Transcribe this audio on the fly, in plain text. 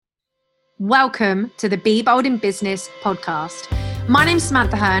Welcome to the Be Bold in Business podcast. My name's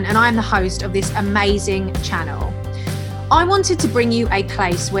Samantha Hearn and I'm the host of this amazing channel. I wanted to bring you a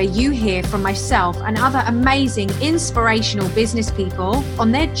place where you hear from myself and other amazing, inspirational business people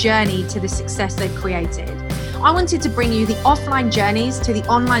on their journey to the success they've created. I wanted to bring you the offline journeys to the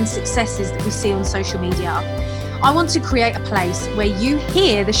online successes that we see on social media. I want to create a place where you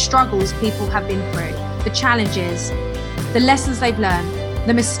hear the struggles people have been through, the challenges, the lessons they've learned,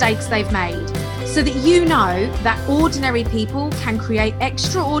 the mistakes they've made, so that you know that ordinary people can create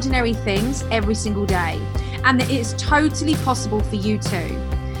extraordinary things every single day, and that it's totally possible for you too.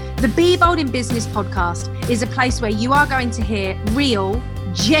 The Be Bold in Business podcast is a place where you are going to hear real,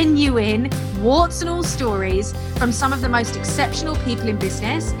 genuine, warts and all stories from some of the most exceptional people in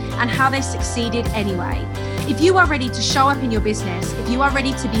business and how they succeeded anyway. If you are ready to show up in your business, if you are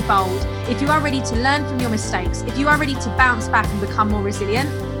ready to be bold, if you are ready to learn from your mistakes, if you are ready to bounce back and become more resilient,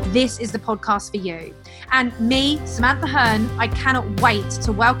 this is the podcast for you. And me, Samantha Hearn, I cannot wait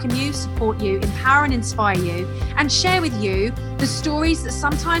to welcome you, support you, empower and inspire you, and share with you the stories that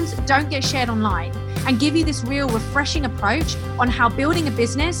sometimes don't get shared online, and give you this real refreshing approach on how building a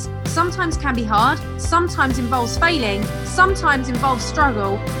business sometimes can be hard, sometimes involves failing, sometimes involves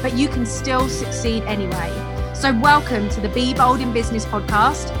struggle, but you can still succeed anyway. So welcome to the Be Bold in Business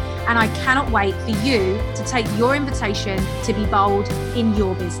podcast, and I cannot wait for you to take your invitation to be bold in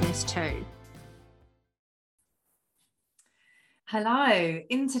your business too. Hello.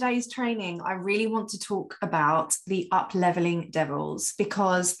 In today's training, I really want to talk about the up-leveling devils,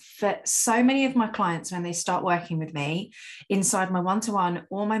 because for so many of my clients, when they start working with me inside my one-to-one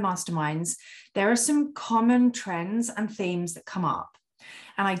or my masterminds, there are some common trends and themes that come up.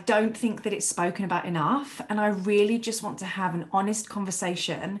 And I don't think that it's spoken about enough. And I really just want to have an honest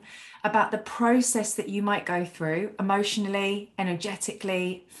conversation about the process that you might go through emotionally,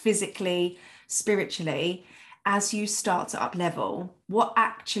 energetically, physically, spiritually, as you start to up level. What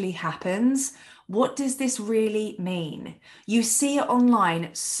actually happens? What does this really mean? You see it online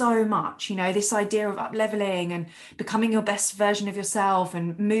so much, this idea of up leveling and becoming your best version of yourself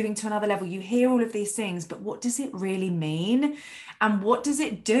and moving to another level. You hear all of these things, but what does it really mean? And what does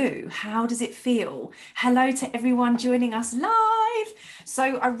it do? How does it feel? Hello to everyone joining us live.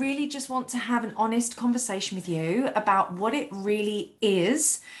 So I really just want to have an honest conversation with you about what it really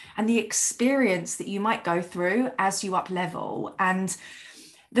is and the experience that you might go through as you up level. And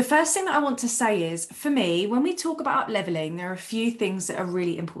the first thing that I want to say is, for me, when we talk about up leveling, there are a few things that are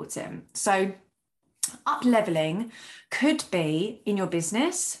really important. So up leveling could be in your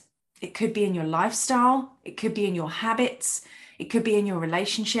business, it could be in your lifestyle, it could be in your habits, it could be in your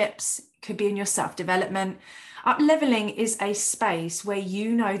relationships, it could be in your self-development. Up leveling is a space where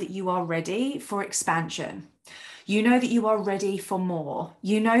you know that you are ready for expansion. You know that you are ready for more.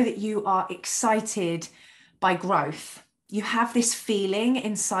 You know that you are excited by growth. You have this feeling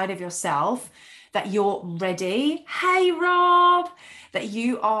inside of yourself that you're ready. Hey, Rob, that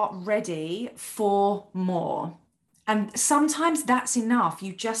you are ready for more. And sometimes that's enough.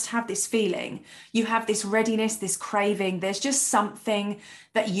 You just have this feeling. You have this readiness, this craving. There's just something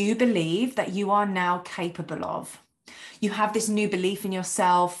that you believe that you are now capable of. You have this new belief in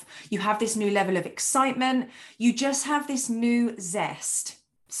yourself. You have this new level of excitement. You just have this new zest.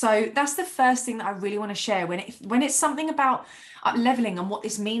 So that's the first thing that I really want to share. When it's something about up leveling and what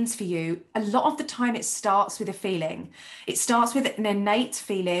this means for you, a lot of the time it starts with a feeling. It starts with an innate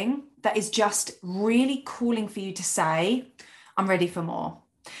feeling that is just really calling for you to say, I'm ready for more.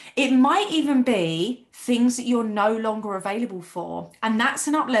 It might even be things that you're no longer available for. And that's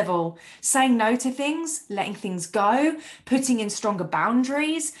an up level. Saying no to things, letting things go, putting in stronger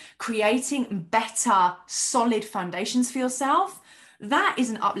boundaries, creating better, solid foundations for yourself. That is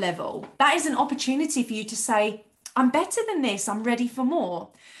an up level. That is an opportunity for you to say, I'm better than this. I'm ready for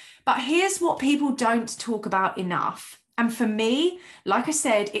more. But here's what people don't talk about enough. And for me, like I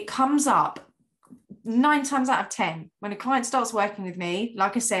said, it comes up 9 times out of 10 when a client starts working with me.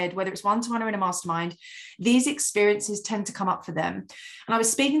 Like I said, whether it's one-to-one or in a mastermind, these experiences tend to come up for them. And I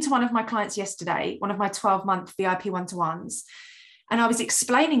was speaking to one of my clients yesterday, one of my 12-month VIP one-to-ones, and I was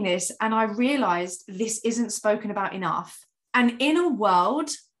explaining this, and I realized this isn't spoken about enough. And in a world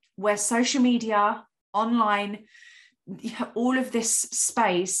where social media, online, all of this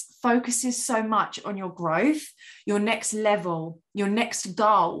space focuses so much on your growth, your next level, your next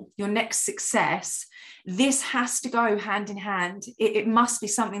goal, your next success, this has to go hand in hand. It must be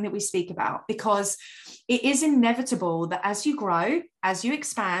something that we speak about, because it is inevitable that as you grow, as you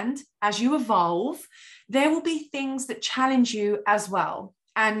expand, as you evolve, there will be things that challenge you as well.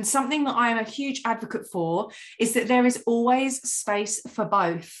 And something that I am a huge advocate for is that there is always space for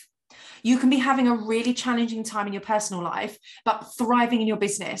both. You can be having a really challenging time in your personal life, but thriving in your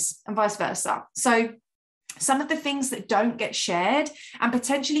business, and vice versa. So some of the things that don't get shared, and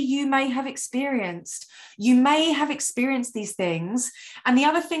potentially you may have experienced these things. And the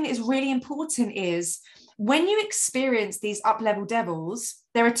other thing that is really important is when you experience these up-level devils,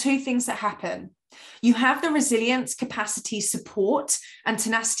 there are two things that happen. You have the resilience, capacity, support, and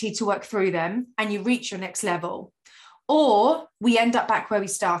tenacity to work through them, and you reach your next level. Or we end up back where we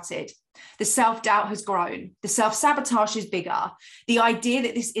started. The self-doubt has grown. The self-sabotage is bigger. The idea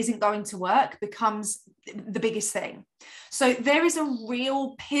that this isn't going to work becomes the biggest thing. So there is a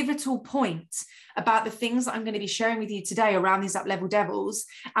real pivotal point about the things that I'm going to be sharing with you today around these up-level devils,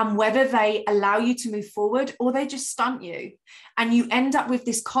 and whether they allow you to move forward or they just stunt you. And you end up with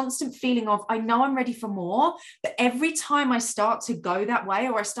this constant feeling of, I know I'm ready for more, but every time I start to go that way,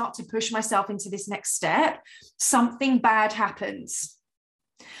 or I start to push myself into this next step, something bad happens,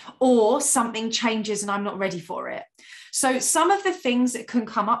 or something changes and I'm not ready for it. So some of the things that can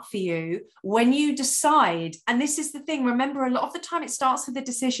come up for you when you decide, and this is the thing, remember, a lot of the time it starts with a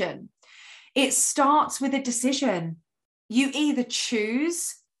decision. It starts with a decision. You either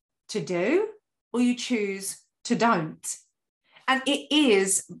choose to do or you choose to don't. And it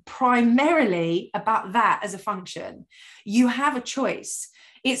is primarily about that as a function. You have a choice.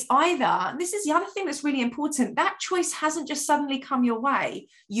 It's either, and this is the other thing that's really important, that choice hasn't just suddenly come your way.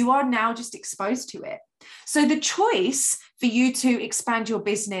 You are now just exposed to it. So the choice for you to expand your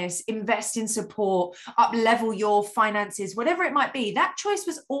business, invest in support, up-level your finances, whatever it might be, that choice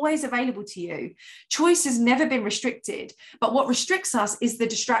was always available to you. Choice has never been restricted. But what restricts us is the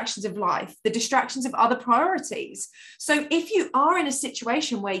distractions of life, the distractions of other priorities. So if you are in a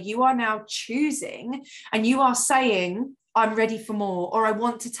situation where you are now choosing and you are saying, I'm ready for more, or I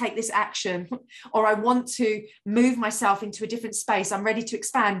want to take this action, or I want to move myself into a different space, I'm ready to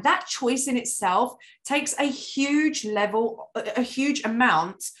expand, that choice in itself takes a huge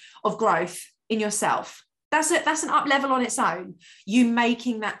amount of growth in yourself. That's an up level on its own, you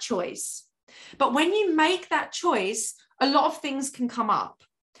making that choice. But when you make that choice, a lot of things can come up.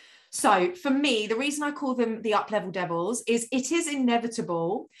 So for me, the reason I call them the up-level devils is it is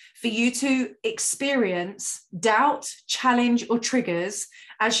inevitable for you to experience doubt, challenge, or triggers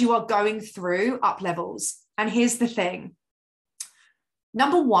as you are going through up levels. And here's the thing.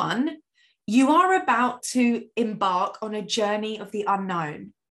 Number one, you are about to embark on a journey of the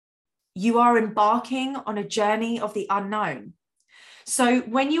unknown. You are embarking on a journey of the unknown. So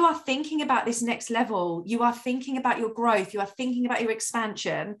when you are thinking about this next level, you are thinking about your growth, you are thinking about your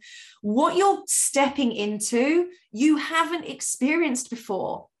expansion, what you're stepping into, you haven't experienced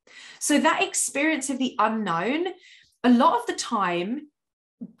before. So that experience of the unknown, a lot of the time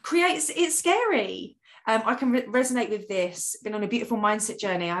it's scary. I can resonate with this. Been on a beautiful mindset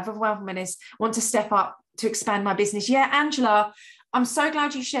journey. I have overwhelmed and want to step up to expand my business. Yeah, Angela, I'm so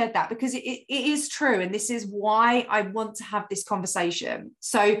glad you shared that, because it is true. And this is why I want to have this conversation.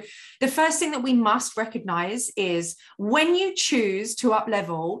 So the first thing that we must recognize is when you choose to up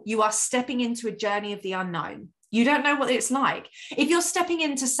level, you are stepping into a journey of the unknown. You don't know what it's like. If you're stepping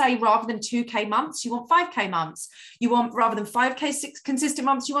into, say, rather than 2K months, you want 5K months. You want, rather than 5K consistent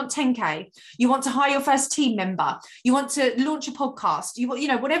months, you want 10K. You want to hire your first team member. You want to launch a podcast. You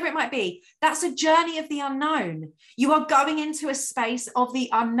want, whatever it might be. That's a journey of the unknown. You are going into a space of the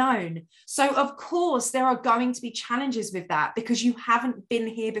unknown. So of course, there are going to be challenges with that because you haven't been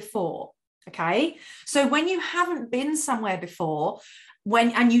here before. Okay. So when you haven't been somewhere before,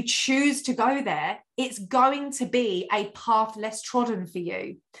 and you choose to go there, it's going to be a path less trodden for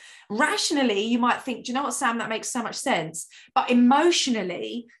you. Rationally, you might think, do you know what, Sam, that makes so much sense. But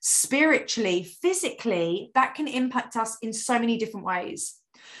emotionally, spiritually, physically, that can impact us in so many different ways.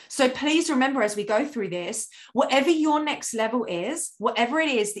 So please remember, as we go through this, whatever your next level is, whatever it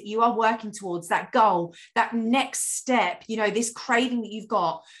is that you are working towards, that goal, that next step, this craving that you've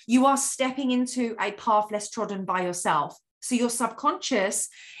got, you are stepping into a path less trodden by yourself. So your subconscious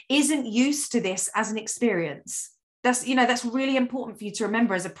isn't used to this as an experience. That's really important for you to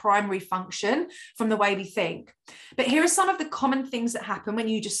remember as a primary function from the way we think. But here are some of the common things that happen when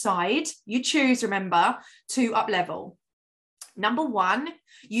you choose, remember, to up level. Number one,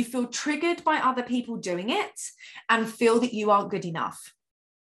 you feel triggered by other people doing it and feel that you aren't good enough.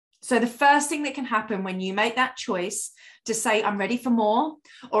 So the first thing that can happen when you make that choice to say, I'm ready for more,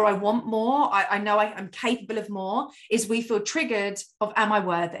 or I want more, I know I'm capable of more, is we feel triggered of, am I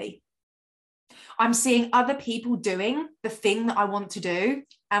worthy? I'm seeing other people doing the thing that I want to do,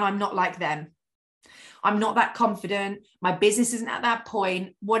 and I'm not like them. I'm not that confident. My business isn't at that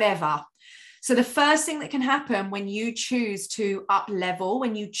point, whatever. So the first thing that can happen when you choose to up level,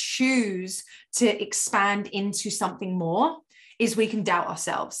 when you choose to expand into something more, is we can doubt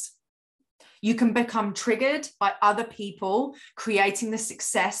ourselves. You can become triggered by other people creating the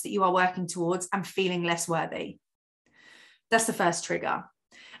success that you are working towards and feeling less worthy. That's the first trigger.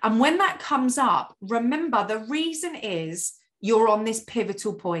 And when that comes up, remember, the reason is you're on this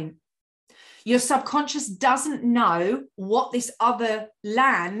pivotal point. Your subconscious doesn't know what this other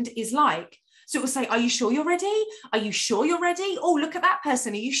land is like. So it will say, are you sure you're ready? Are you sure you're ready? Oh, look at that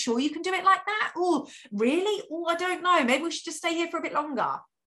person. Are you sure you can do it like that? Oh, really? Oh, I don't know. Maybe we should just stay here for a bit longer.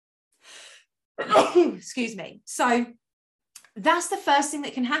 Excuse me. So that's the first thing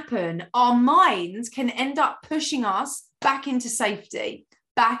that can happen. Our minds can end up pushing us back into safety,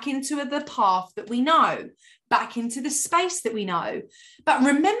 back into the path that we know, back into the space that we know. But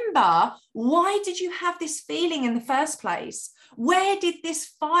remember, why did you have this feeling in the first place? Where did this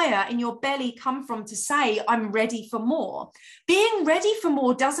fire in your belly come from to say, I'm ready for more? Being ready for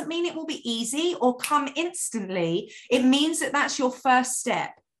more doesn't mean it will be easy or come instantly. It means that that's your first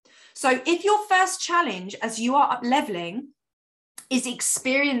step. So if your first challenge as you are up leveling is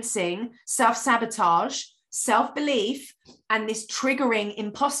experiencing self-sabotage, self-belief, and this triggering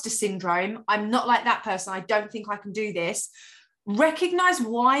imposter syndrome, I'm not like that person, I don't think I can do this, recognize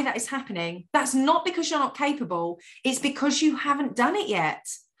why that is happening. That's not because you're not capable, it's because you haven't done it yet.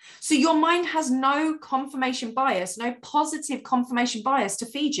 So your mind has no confirmation bias, no positive confirmation bias to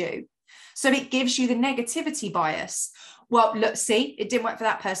feed you. So it gives you the negativity bias. Well, look, see, it didn't work for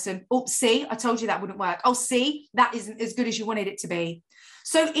that person. Oh, see, I told you that wouldn't work. Oh, see, that isn't as good as you wanted it to be.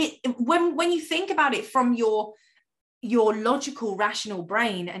 So when you think about it from your logical, rational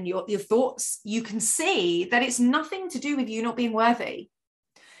brain and your thoughts, you can see that it's nothing to do with you not being worthy.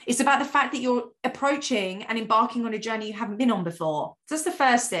 It's about the fact that you're approaching and embarking on a journey you haven't been on before. So that's the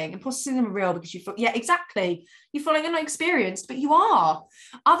first thing. Imposter syndrome are real because you feel, yeah, exactly. You feel like you're not experienced, but you are.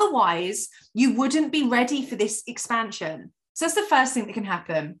 Otherwise, you wouldn't be ready for this expansion. So that's the first thing that can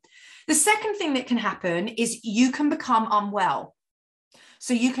happen. The second thing that can happen is you can become unwell.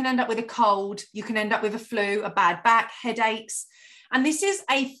 So you can end up with a cold, you can end up with a flu, a bad back, headaches. And this is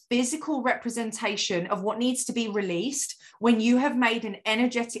a physical representation of what needs to be released when you have made an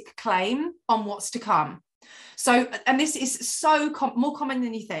energetic claim on what's to come. So, and this is so more common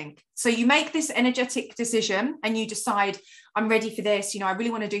than you think. So you make this energetic decision and you decide, I'm ready for this, I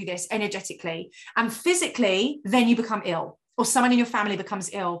really want to do this energetically. And physically, then you become ill. Or someone in your family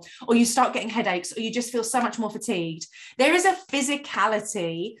becomes ill, or you start getting headaches, or you just feel so much more fatigued. There is a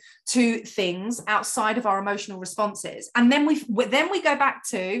physicality to things outside of our emotional responses. And then we go back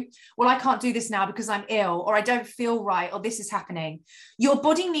to, well, I can't do this now because I'm ill, or I don't feel right, or this is happening. Your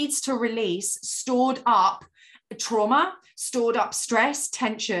body needs to release stored up trauma, stored up stress,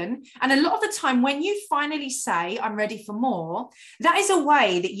 tension. And a lot of the time when you finally say, I'm ready for more, that is a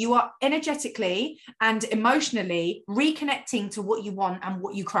way that you are energetically and emotionally reconnecting to what you want and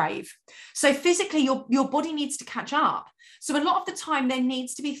what you crave. So physically, your body needs to catch up. So a lot of the time there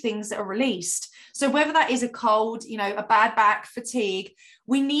needs to be things that are released. So whether that is a cold, a bad back, fatigue,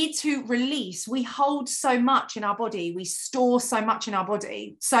 we need to release. We hold so much in our body. We store so much in our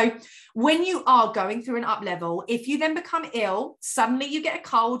body. So when you are going through an up level, if you then become ill, suddenly you get a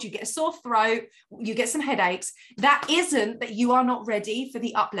cold, you get a sore throat, you get some headaches, that isn't that you are not ready for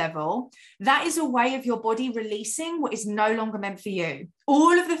the up level. That is a way of your body releasing what is no longer meant for you.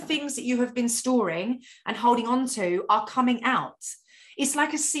 All of the things that you have been storing and holding on to are coming out. It's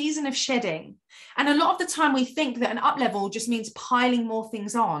like a season of shedding. And a lot of the time we think that an up level just means piling more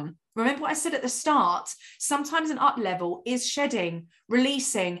things on. Remember what I said at the start? Sometimes an up level is shedding,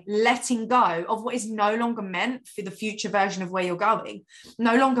 releasing, letting go of what is no longer meant for the future version of where you're going,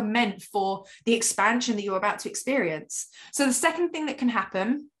 no longer meant for the expansion that you're about to experience. So the second thing that can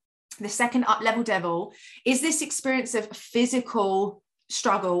happen, the second up level devil, is this experience of physical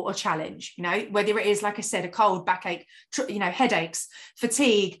struggle or challenge, whether it is, like I said, a cold, backache, headaches,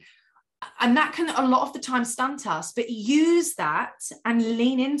 fatigue. And that can a lot of the time stunt us, but use that and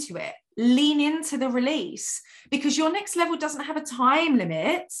lean into it. Lean into the release, because your next level doesn't have a time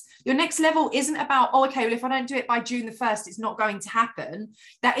limit. Your next level isn't about, okay, well, if I don't do it by June the 1st, it's not going to happen.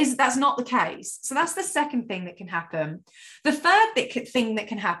 That's not the case. So that's the second thing that can happen. The third thing that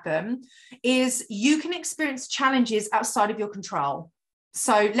can happen is you can experience challenges outside of your control.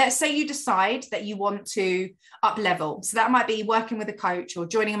 So let's say you decide that you want to up level. So that might be working with a coach or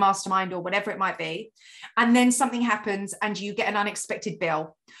joining a mastermind or whatever it might be. And then something happens and you get an unexpected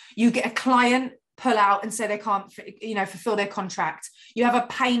bill. You get a client pull out and say they can't, fulfill their contract. You have a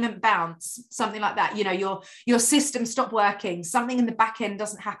payment bounce, something like that. Your system stopped working. Something in the back end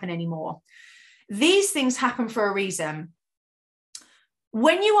doesn't happen anymore. These things happen for a reason.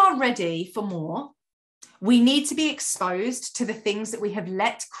 When you are ready for more, we need to be exposed to the things that we have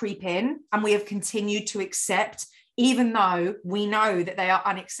let creep in and we have continued to accept, even though we know that they are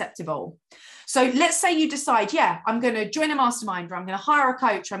unacceptable. So let's say you decide, yeah, I'm going to join a mastermind, or I'm going to hire a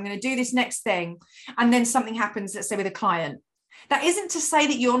coach, or I'm going to do this next thing. And then something happens, let's say with a client. That isn't to say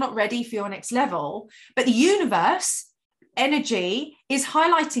that you're not ready for your next level, but the universe energy is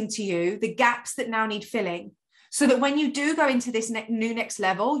highlighting to you the gaps that now need filling. So that when you do go into this new next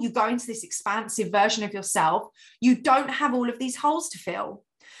level, you go into this expansive version of yourself, you don't have all of these holes to fill.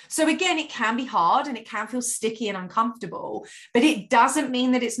 So again, it can be hard and it can feel sticky and uncomfortable, but it doesn't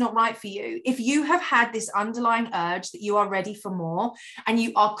mean that it's not right for you. If you have had this underlying urge that you are ready for more and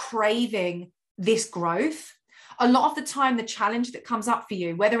you are craving this growth, a lot of the time, the challenge that comes up for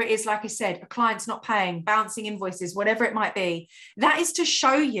you, whether it is, like I said, a client's not paying, bouncing invoices, whatever it might be, that is to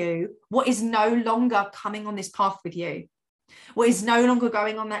show you what is no longer coming on this path with you, what is no longer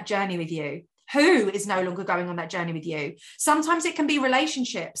going on that journey with you. Who is no longer going on that journey with you? Sometimes it can be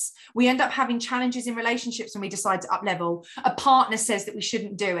relationships. We end up having challenges in relationships when we decide to up level. A partner says that we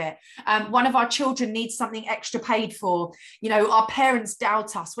shouldn't do it. One of our children needs something extra paid for. Our parents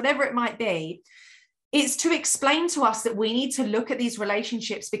doubt us, whatever it might be. It's to explain to us that we need to look at these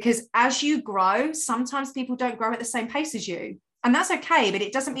relationships, because as you grow, sometimes people don't grow at the same pace as you. And that's okay, but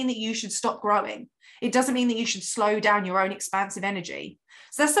it doesn't mean that you should stop growing. It doesn't mean that you should slow down your own expansive energy.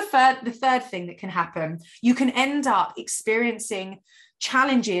 So that's the third thing that can happen. You can end up experiencing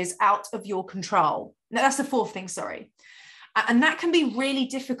challenges out of your control. No, that's the fourth thing, sorry. And that can be really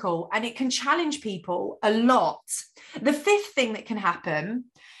difficult and it can challenge people a lot. The fifth thing that can happen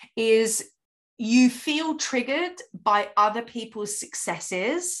is you feel triggered by other people's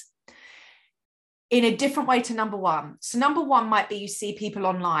successes in a different way to number one. So number one might be you see people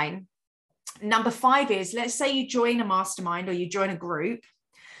online. Number five is, let's say you join a mastermind or you join a group,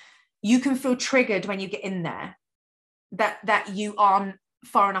 you can feel triggered when you get in there that you aren't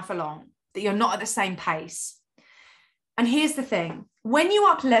far enough along, that you're not at the same pace. And here's the thing, when you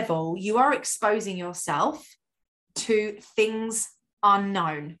up level, you are exposing yourself to things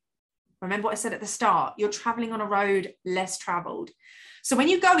unknown. Remember what I said at the start, you're traveling on a road less traveled. So when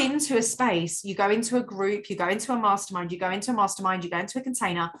you go into a space, you go into a group, you go into a mastermind, you go into a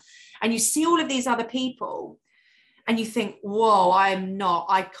container, and you see all of these other people and you think, whoa,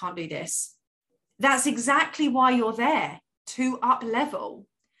 I can't do this. That's exactly why you're there, to up level.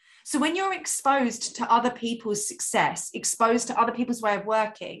 So when you're exposed to other people's success, exposed to other people's way of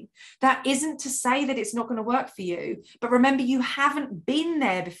working, that isn't to say that it's not going to work for you. But remember, you haven't been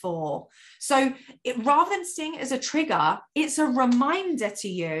there before. So rather than seeing it as a trigger, it's a reminder to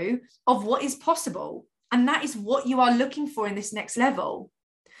you of what is possible. And that is what you are looking for in this next level.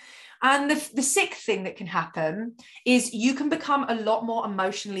 And the sixth thing that can happen is you can become a lot more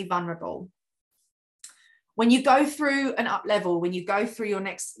emotionally vulnerable. When you go through an up level, when you go through your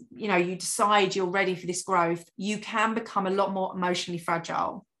next, you decide you're ready for this growth, you can become a lot more emotionally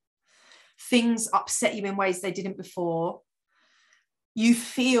fragile. Things upset you in ways they didn't before. You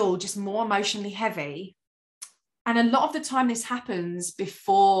feel just more emotionally heavy. And a lot of the time this happens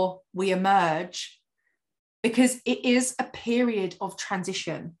before we emerge, because it is a period of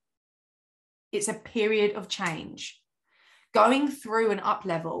transition. It's a period of change. Going through an up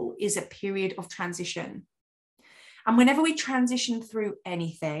level is a period of transition. And whenever we transition through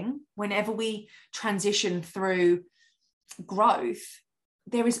anything, whenever we transition through growth,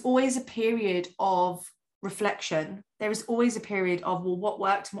 there is always a period of reflection. There is always a period of, well, what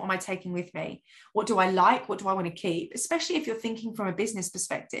worked and what am I taking with me? What do I like? What do I want to keep? Especially if you're thinking from a business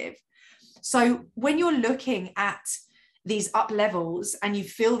perspective. So when you're looking at these up levels and you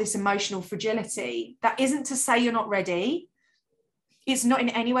feel this emotional fragility, that isn't to say you're not ready. It's not in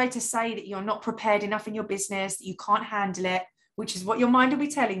any way to say that you're not prepared enough in your business, that you can't handle it, which is what your mind will be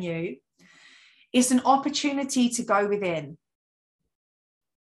telling you. It's an opportunity to go within.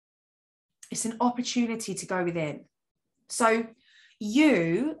 It's an opportunity to go within. So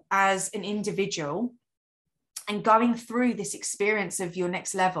you as an individual and going through this experience of your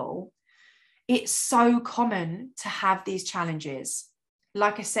next level, it's so common to have these challenges.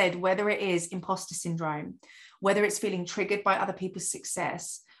 Like I said, whether it is imposter syndrome, whether it's feeling triggered by other people's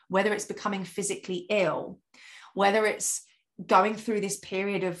success, whether it's becoming physically ill, whether it's going through this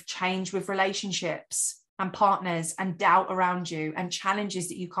period of change with relationships and partners and doubt around you and challenges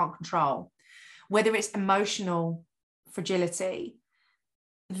that you can't control, whether it's emotional fragility,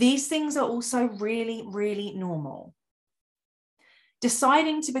 these things are also really, really normal.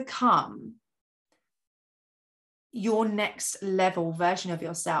 Deciding to become your next level version of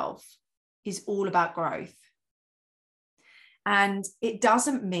yourself is all about growth. And it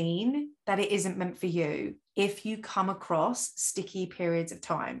doesn't mean that it isn't meant for you if you come across sticky periods of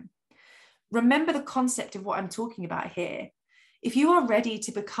time. Remember the concept of what I'm talking about here. If you are ready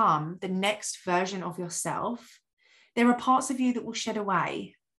to become the next version of yourself, there are parts of you that will shed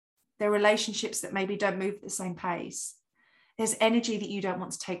away. There are relationships that maybe don't move at the same pace. There's energy that you don't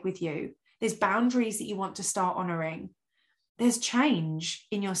want to take with you. There's boundaries that you want to start honoring. There's change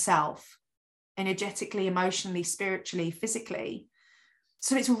in yourself, energetically, emotionally, spiritually, physically.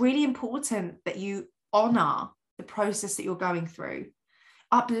 So it's really important that you honor the process that you're going through.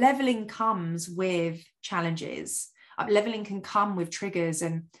 Up-leveling comes with challenges. Up-leveling can come with triggers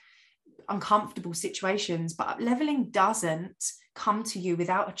and uncomfortable situations, but up-leveling doesn't come to you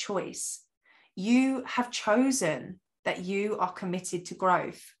without a choice. You have chosen that you are committed to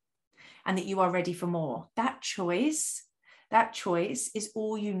growth and that you are ready for more. That choice is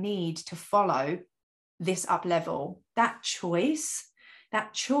all you need to follow this up level. That choice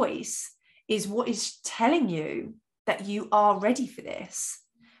is what is telling you that you are ready for this.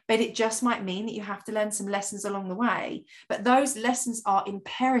 But it just might mean that you have to learn some lessons along the way. But those lessons are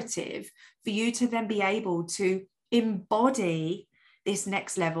imperative for you to then be able to embody this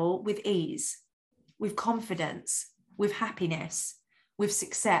next level with ease, with confidence, with happiness, with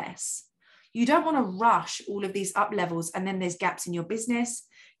success. You don't want to rush all of these up levels and then there's gaps in your business,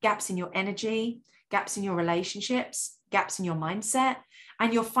 gaps in your energy, gaps in your relationships, gaps in your mindset,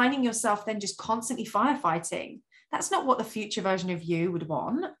 and you're finding yourself then just constantly firefighting. That's not what the future version of you would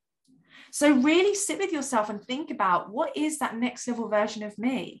want. So really sit with yourself and think about, what is that next level version of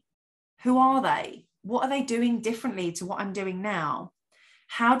me? Who are they? What are they doing differently to what I'm doing now?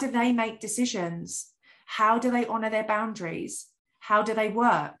 How do they make decisions? How do they honor their boundaries? How do they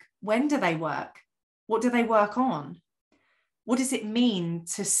work? When do they work? What do they work on? What does it mean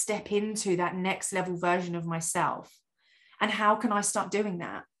to step into that next level version of myself? And how can I start doing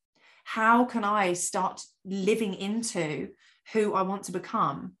that? How can I start living into who I want to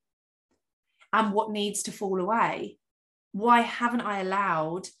become? And what needs to fall away? Why haven't I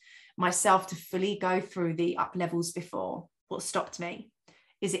allowed myself to fully go through the up levels before? What stopped me?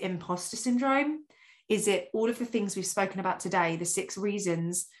 Is it imposter syndrome? Is it all of the things we've spoken about today, the 6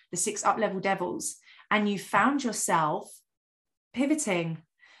 reasons, the 6 up-level devils, and you found yourself pivoting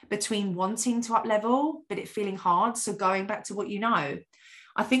between wanting to up-level, but it feeling hard, so going back to what you know?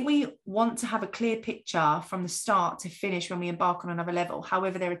 I think we want to have a clear picture from the start to finish when we embark on another level.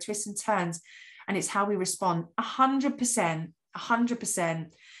 However, there are twists and turns, and it's how we respond. 100%.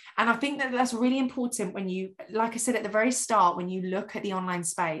 And I think that that's really important when you, like I said at the very start, when you look at the online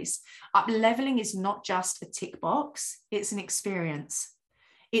space, up-leveling is not just a tick box, it's an experience.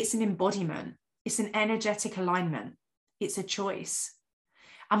 It's an embodiment. It's an energetic alignment. It's a choice.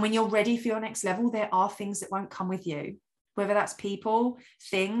 And when you're ready for your next level, there are things that won't come with you, whether that's people,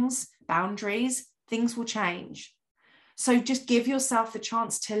 things, boundaries, things will change. So just give yourself the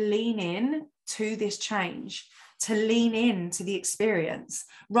chance to lean in to this change, to lean into the experience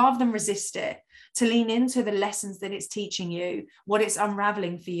rather than resist it, to lean into the lessons that it's teaching you, what it's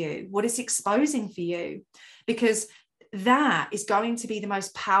unraveling for you, what it's exposing for you, because that is going to be the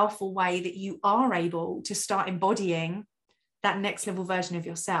most powerful way that you are able to start embodying that next level version of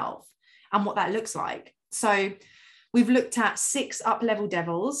yourself and what that looks like. So we've looked at 6 up-level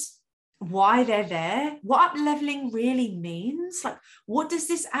devils, why they're there, what up-leveling really means. Like, what does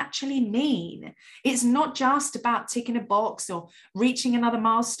this actually mean? It's not just about ticking a box or reaching another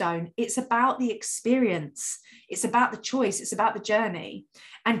milestone. It's about the experience. It's about the choice. It's about the journey.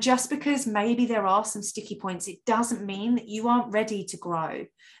 And just because maybe there are some sticky points, it doesn't mean that you aren't ready to grow,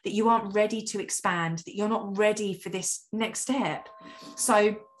 that you aren't ready to expand, that you're not ready for this next step.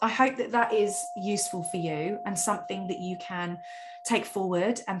 So I hope that that is useful for you and something that you can take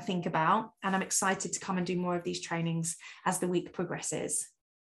forward and think about. And I'm excited to come and do more of these trainings as the week progresses.